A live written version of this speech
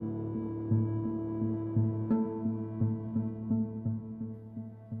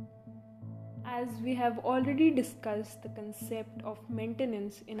have already discussed the concept of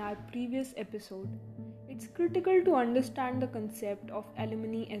maintenance in our previous episode, it's critical to understand the concept of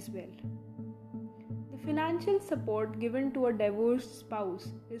alimony as well. The financial support given to a divorced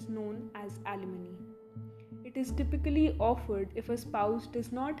spouse is known as alimony. It is typically offered if a spouse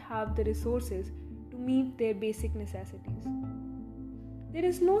does not have the resources to meet their basic necessities. There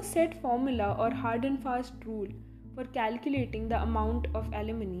is no set formula or hard and fast rule for calculating the amount of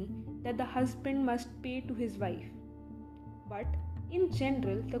alimony that the husband must pay to his wife. But in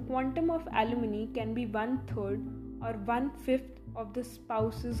general, the quantum of alimony can be 1/3 or 1/5 of the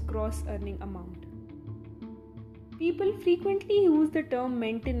spouse's gross earning amount. People frequently use the term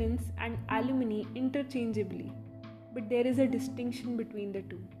maintenance and alimony interchangeably, but there is a distinction between the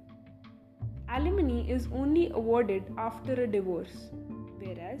two. Alimony is only awarded after a divorce,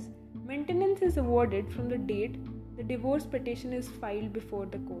 whereas maintenance is awarded from the date the divorce petition is filed before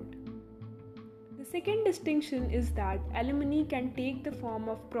the court. The second distinction is that alimony can take the form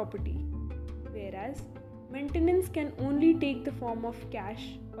of property, whereas maintenance can only take the form of cash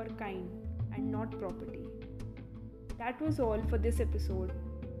or kind and not property. That was all for this episode.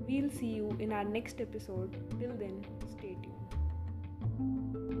 We'll see you in our next episode. Till then, stay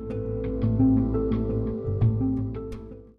tuned.